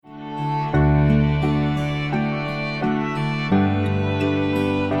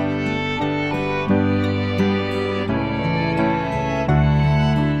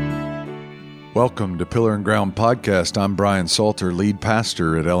Welcome to Pillar and Ground Podcast. I'm Brian Salter, lead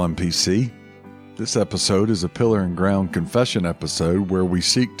pastor at LMPC. This episode is a Pillar and Ground confession episode where we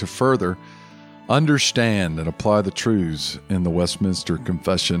seek to further understand and apply the truths in the Westminster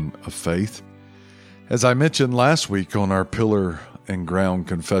Confession of Faith. As I mentioned last week on our Pillar and Ground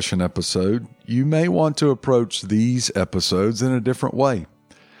confession episode, you may want to approach these episodes in a different way.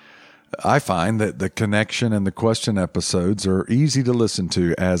 I find that the connection and the question episodes are easy to listen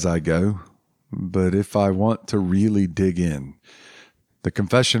to as I go. But if I want to really dig in, the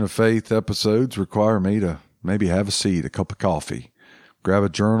Confession of Faith episodes require me to maybe have a seat, a cup of coffee, grab a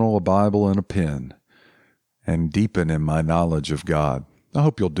journal, a Bible, and a pen, and deepen in my knowledge of God. I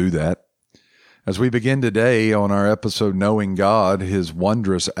hope you'll do that. As we begin today on our episode, Knowing God, His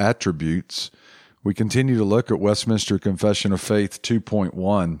Wondrous Attributes, we continue to look at Westminster Confession of Faith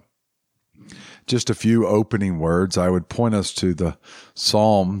 2.1. Just a few opening words. I would point us to the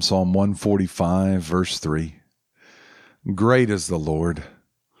Psalm 145, verse 3. Great is the Lord,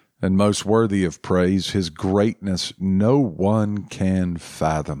 and most worthy of praise. His greatness no one can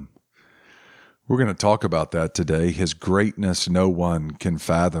fathom. We're going to talk about that today. His greatness no one can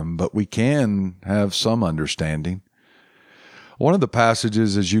fathom, but we can have some understanding. One of the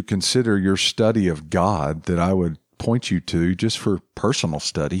passages as you consider your study of God that I would point you to just for personal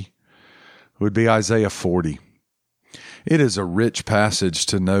study would be Isaiah 40. It is a rich passage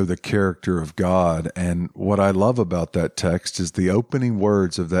to know the character of God, and what I love about that text is the opening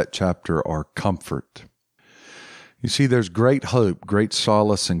words of that chapter are comfort. You see, there's great hope, great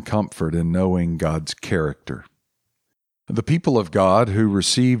solace and comfort in knowing God's character. The people of God who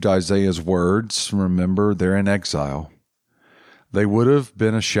received Isaiah's words, remember, they're in exile. They would have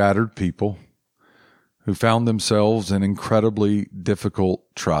been a shattered people who found themselves in incredibly difficult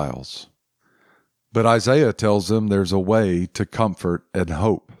trials. But Isaiah tells them there's a way to comfort and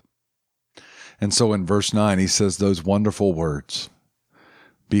hope. And so in verse 9, he says those wonderful words,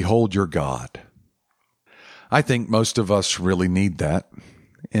 "Behold your God." I think most of us really need that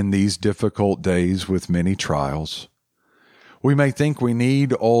in these difficult days with many trials. We may think we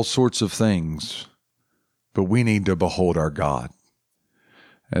need all sorts of things, but we need to behold our God.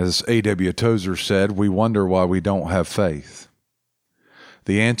 As A.W. Tozer said, we wonder why we don't have faith.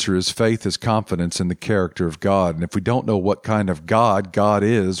 The answer is faith is confidence in the character of God. And if we don't know what kind of God God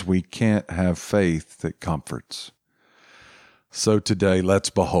is, we can't have faith that comforts. So today, let's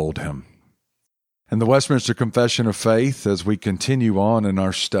behold Him. And the Westminster Confession of Faith, as we continue on in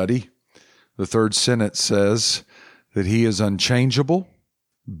our study, the third sentence says that He is unchangeable,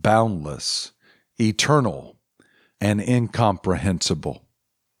 boundless, eternal, and incomprehensible.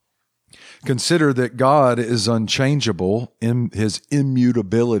 Consider that God is unchangeable in His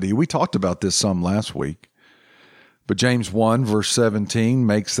immutability. We talked about this some last week. But James 1, verse 17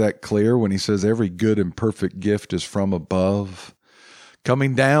 makes that clear when he says, every good and perfect gift is from above,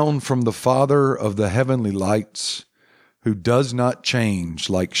 coming down from the Father of the heavenly lights, who does not change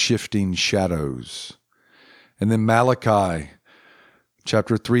like shifting shadows. And then Malachi,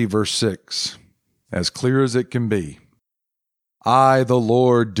 chapter 3, verse 6, as clear as it can be. I, the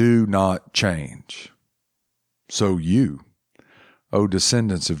Lord, do not change. So you, O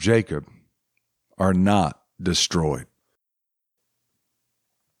descendants of Jacob, are not destroyed.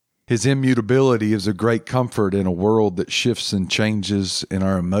 His immutability is a great comfort in a world that shifts and changes, in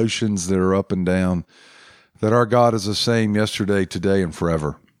our emotions that are up and down, that our God is the same yesterday, today, and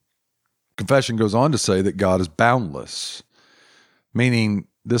forever. Confession goes on to say that God is boundless, meaning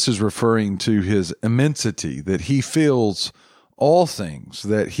this is referring to His immensity, that He fills all things,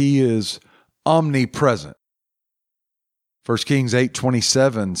 that He is omnipresent. 1 Kings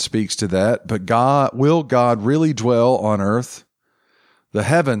 8:27 speaks to that. But will God really dwell on earth? The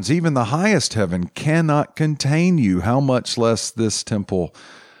heavens, even the highest heaven, cannot contain you. How much less this temple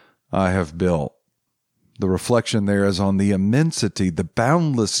I have built? The reflection there is on the immensity, the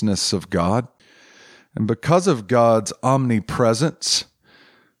boundlessness of God. And because of God's omnipresence,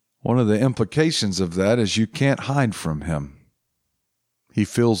 one of the implications of that is you can't hide from Him. He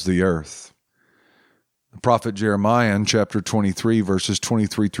fills the earth. The prophet Jeremiah in chapter 23, verses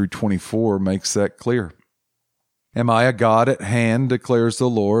 23 through 24 makes that clear. Am I a God at hand, declares the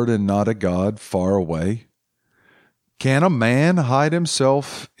Lord, and not a God far away? Can a man hide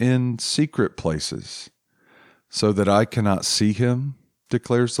himself in secret places so that I cannot see him,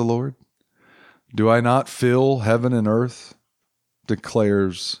 declares the Lord? Do I not fill heaven and earth,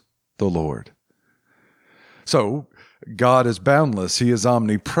 declares the Lord. So, God is boundless. He is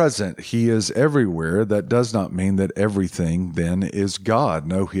omnipresent. He is everywhere. That does not mean that everything then is God.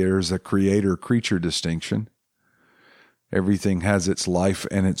 No, here's a creator-creature distinction. Everything has its life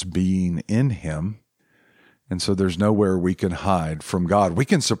and its being in him. And so there's nowhere we can hide from God. We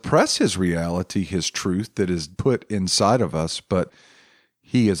can suppress his reality, his truth that is put inside of us, but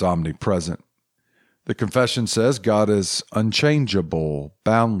he is omnipresent. The confession says God is unchangeable,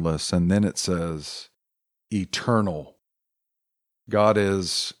 boundless, and then it says eternal. God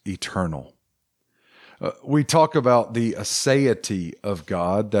is eternal. We talk about the aseity of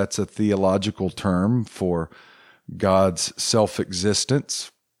God. That's a theological term for God's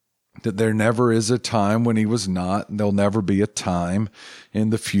self-existence, that there never is a time when he was not, and there'll never be a time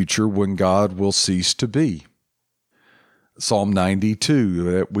in the future when God will cease to be. Psalm 92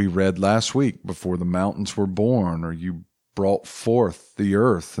 that we read last week, before the mountains were born, or you brought forth the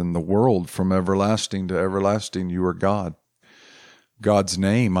earth and the world from everlasting to everlasting, you are God. God's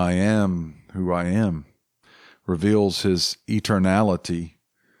name, I am who I am, reveals his eternality.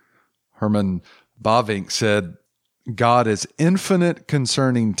 Herman Bavinck said, God is infinite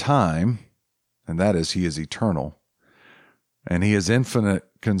concerning time, and that is, he is eternal, and he is infinite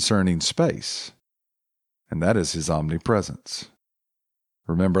concerning space, and that is his omnipresence.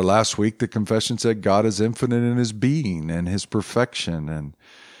 Remember last week the confession said God is infinite in his being and his perfection, and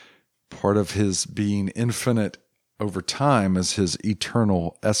part of his being infinite over time is his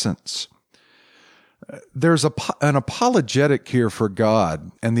eternal essence. There's an apologetic here for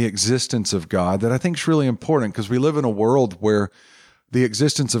God and the existence of God that I think is really important, because we live in a world where the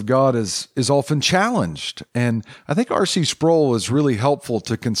existence of God is often challenged. And I think R.C. Sproul is really helpful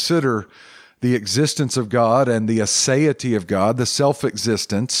to consider the existence of God and the aseity of God, the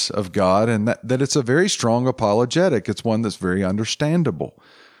self-existence of God, and that it's a very strong apologetic. It's one that's very understandable.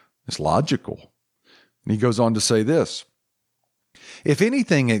 It's logical. And he goes on to say this: if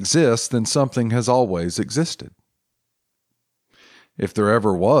anything exists, then something has always existed. If there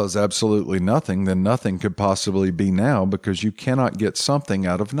ever was absolutely nothing, then nothing could possibly be now, because you cannot get something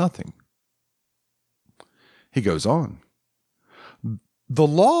out of nothing. He goes on. The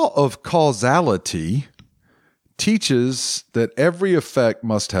law of causality teaches that every effect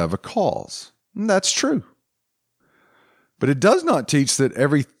must have a cause. And that's true. But it does not teach that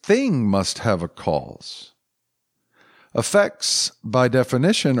everything must have a cause. Effects, by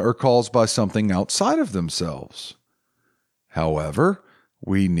definition, are caused by something outside of themselves. However,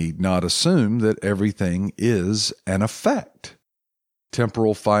 we need not assume that everything is an effect,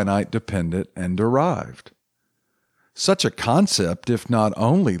 temporal, finite, dependent, and derived. Such a concept, if not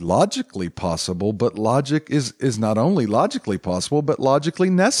only logically possible, but is not only logically possible, but logically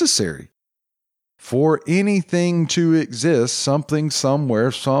necessary. For anything to exist, something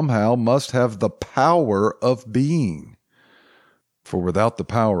somewhere somehow must have the power of being. For without the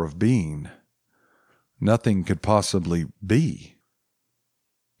power of being, nothing could possibly be.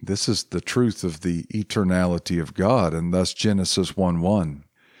 This is the truth of the eternality of God, and thus Genesis 1:1.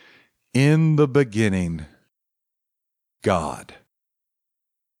 In the beginning, God.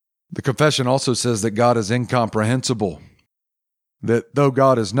 The confession also says that God is incomprehensible, that though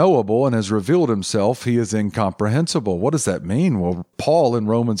God is knowable and has revealed himself, he is incomprehensible. What does that mean? Well, Paul in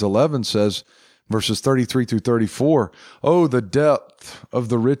Romans 11 says, verses 33 through 34, "Oh, the depth of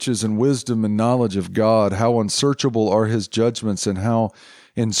the riches and wisdom and knowledge of God! How unsearchable are his judgments and how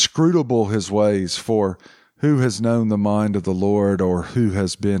inscrutable his ways! For who has known the mind of the Lord, or who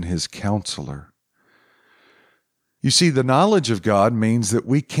has been his counselor?" You see, the knowledge of God means that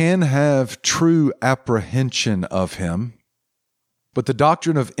we can have true apprehension of him, but the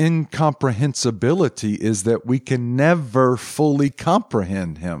doctrine of incomprehensibility is that we can never fully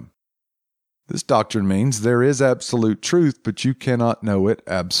comprehend him. This doctrine means there is absolute truth, but you cannot know it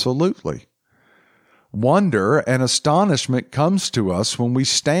absolutely. Wonder and astonishment comes to us when we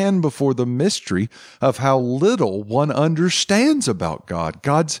stand before the mystery of how little one understands about God.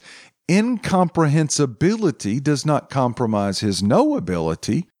 God's incomprehensibility does not compromise his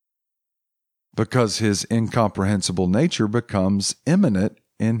knowability, because his incomprehensible nature becomes immanent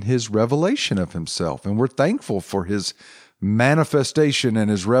in his revelation of himself. And we're thankful for his manifestation and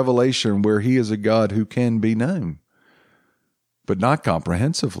his revelation, where he is a God who can be known, but not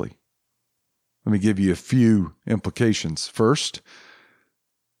comprehensively. Let me give you a few implications. First,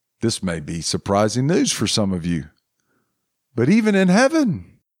 this may be surprising news for some of you, but even in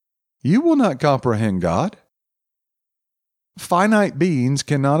heaven, you will not comprehend God. Finite beings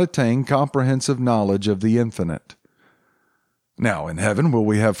cannot attain comprehensive knowledge of the infinite. Now, in heaven, will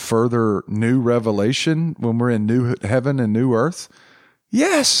we have further new revelation when we're in new heaven and new earth?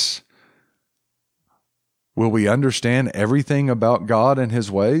 Yes. Will we understand everything about God and his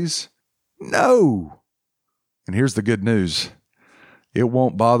ways? No. And here's the good news. It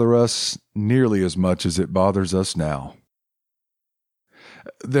won't bother us nearly as much as it bothers us now.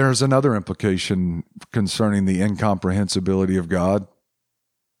 There's another implication concerning the incomprehensibility of God.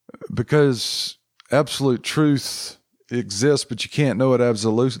 Because absolute truth exists, but you can't know it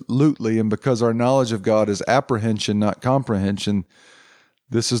absolutely, and because our knowledge of God is apprehension, not comprehension,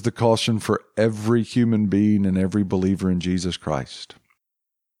 this is the caution for every human being and every believer in Jesus Christ.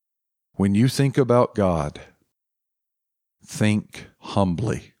 When you think about God, think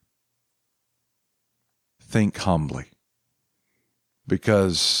humbly. Think humbly.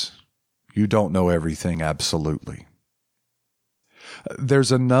 Because you don't know everything absolutely.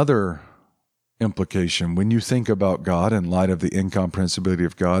 There's another implication. When you think about God in light of the incomprehensibility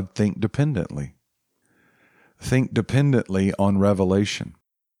of God, think dependently. Think dependently on revelation.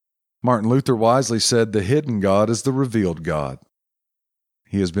 Martin Luther wisely said, "The hidden God is the revealed God.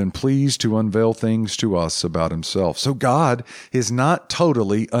 He has been pleased to unveil things to us about himself." So God is not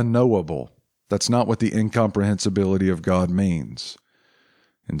totally unknowable. That's not what the incomprehensibility of God means.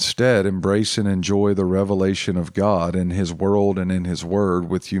 Instead, embrace and enjoy the revelation of God in His world and in His word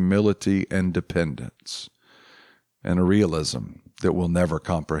with humility and dependence, and a realism that will never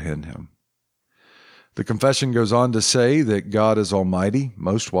comprehend Him. The confession goes on to say that God is almighty,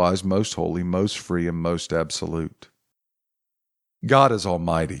 most wise, most holy, most free, and most absolute. God is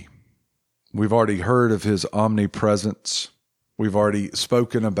almighty. We've already heard of His omnipresence. We've already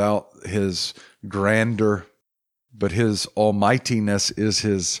spoken about His grandeur. But His almightiness is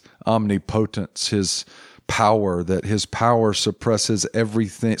His omnipotence, His power, that His power surpasses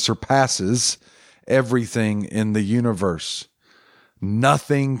everything in the universe.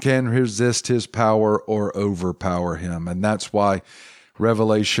 Nothing can resist His power or overpower Him. And that's why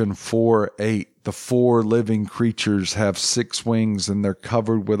Revelation 4:8, the 4 living creatures have 6 wings and they're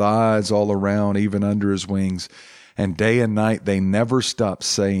covered with eyes all around, even under His wings. And day and night they never stop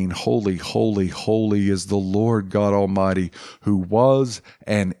saying, "Holy, holy, holy is the Lord God Almighty, who was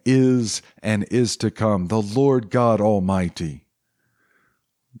and is to come, the Lord God Almighty."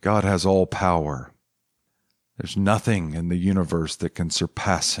 God has all power. There's nothing in the universe that can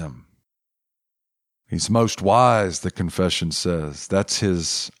surpass Him. He's most wise, the confession says. That's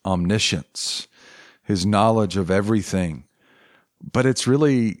His omniscience, His knowledge of everything. But it's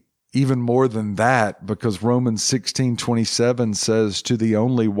really even more than that, because Romans 16:27 says, "To the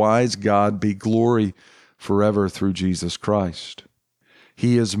only wise God be glory forever through Jesus Christ."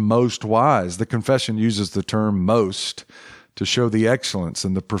 He is most wise. The confession uses the term most to show the excellence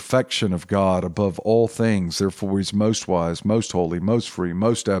and the perfection of God above all things. Therefore, He's most wise, most holy, most free,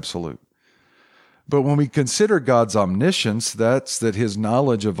 most absolute. But when we consider God's omniscience, that's that His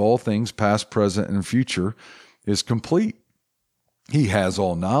knowledge of all things, past, present, and future, is complete. He has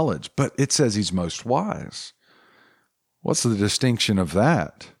all knowledge, but it says He's most wise. What's the distinction of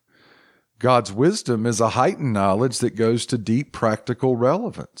that? God's wisdom is a heightened knowledge that goes to deep practical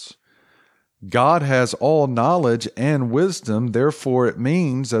relevance. God has all knowledge and wisdom, therefore it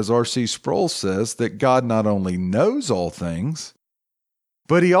means, as R.C. Sproul says, that God not only knows all things,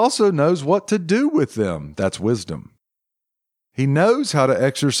 but He also knows what to do with them. That's wisdom. He knows how to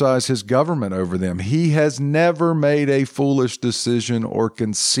exercise His government over them. He has never made a foolish decision or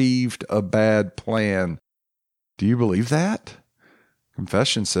conceived a bad plan. Do you believe that?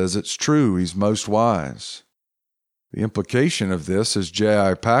 Confession says it's true. He's most wise. The implication of this, as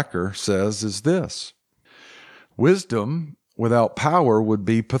J.I. Packer says, is this: wisdom without power would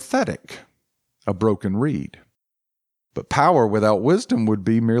be pathetic, a broken reed. But power without wisdom would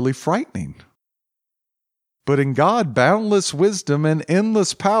be merely frightening. But in God, boundless wisdom and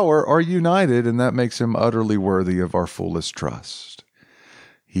endless power are united, and that makes Him utterly worthy of our fullest trust.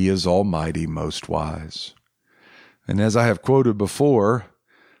 He is almighty, most wise. And as I have quoted before,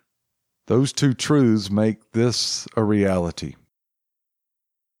 those two truths make this a reality.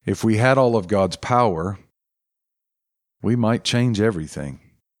 If we had all of God's power, we might change everything.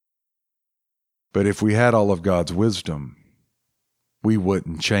 But if we had all of God's wisdom, we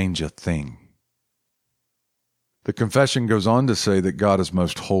wouldn't change a thing. The confession goes on to say that God is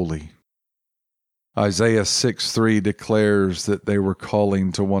most holy. Isaiah 6:3 declares that they were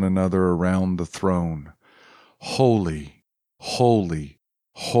calling to one another around the throne, "Holy, holy,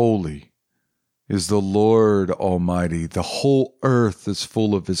 holy is the Lord Almighty. The whole earth is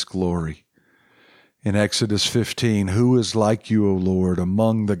full of His glory." In Exodus 15, "Who is like you, O Lord,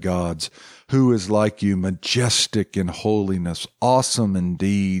 among the gods? Who is like you, majestic in holiness, awesome in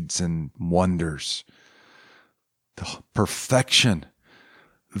deeds and wonders?" The perfection,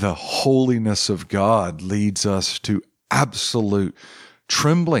 the holiness of God leads us to absolute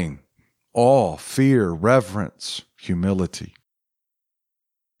trembling, awe, fear, reverence, humility.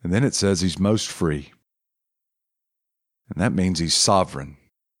 And then it says He's most free. And that means he's sovereign.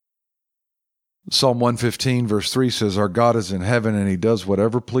 Psalm 115 verse 3 says, "Our God is in heaven and he does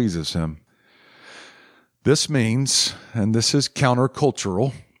whatever pleases him." This means, and this is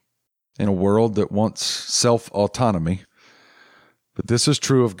countercultural in a world that wants self-autonomy, but this is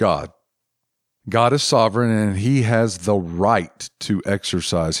true of God. God is sovereign and he has the right to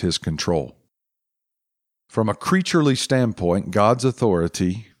exercise his control. From a creaturely standpoint, God's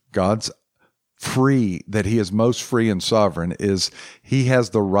authority, God's free, that he is most free and sovereign, is he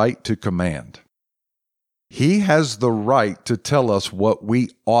has the right to command. He has the right to tell us what we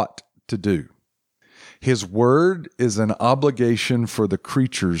ought to do. His word is an obligation for the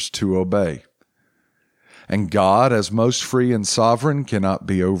creatures to obey. And God, as most free and sovereign, cannot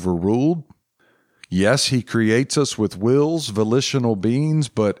be overruled. Yes, he creates us with wills, volitional beings,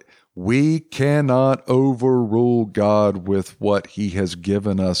 but we cannot overrule God with what he has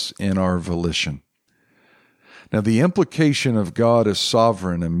given us in our volition. Now, the implication of God as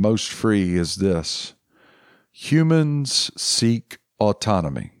sovereign and most free is this: humans seek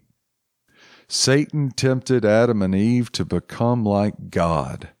autonomy. Satan tempted Adam and Eve to become like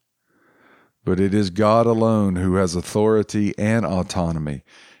God. But it is God alone who has authority and autonomy.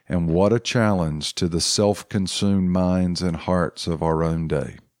 And what a challenge to the self-consumed minds and hearts of our own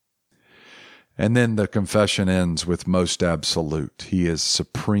day. And then the confession ends with most absolute. He is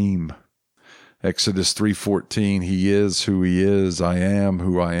supreme. Exodus 3:14, he is who he is, I am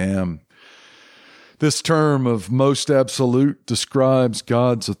who I am. This term of most absolute describes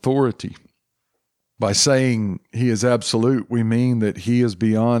God's authority. By saying he is absolute, we mean that he is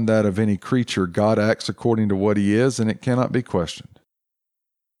beyond that of any creature. God acts according to what he is, and it cannot be questioned.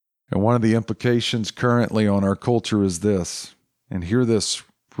 And one of the implications currently on our culture is this, and hear this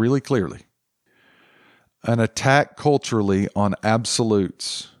really clearly. An attack culturally on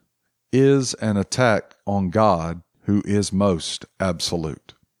absolutes is an attack on God, who is most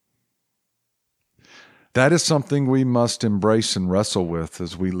absolute. That is something we must embrace and wrestle with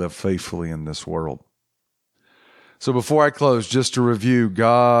as we live faithfully in this world. So before I close, just to review,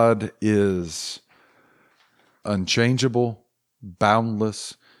 God is unchangeable,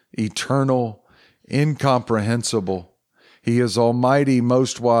 boundless, eternal, incomprehensible. He is almighty,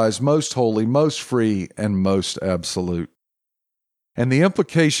 most wise, most holy, most free, and most absolute. And the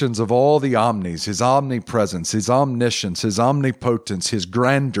implications of all the omnis, his omnipresence, his omniscience, his omnipotence, his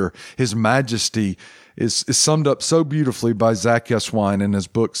grandeur, his majesty, is summed up so beautifully by Zach Eswine in his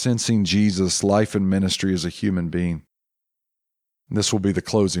book, Sensing Jesus, Life and Ministry as a Human Being. This will be the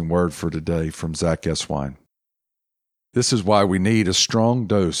closing word for today from Zach Eswine. This is why we need a strong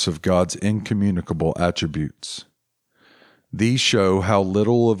dose of God's incommunicable attributes. These show how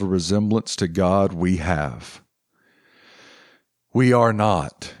little of a resemblance to God we have. We are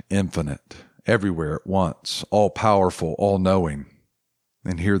not infinite, everywhere at once, all-powerful, all-knowing.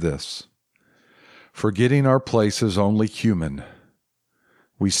 And hear this. Forgetting our place as only human,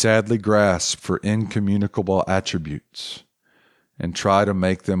 we sadly grasp for incommunicable attributes and try to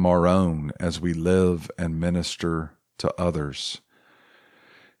make them our own as we live and minister to others.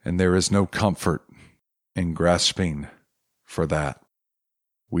 And there is no comfort in grasping for that.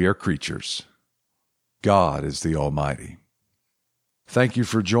 We are creatures. God is the Almighty. Thank you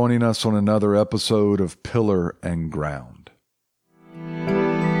for joining us on another episode of Pillar and Ground.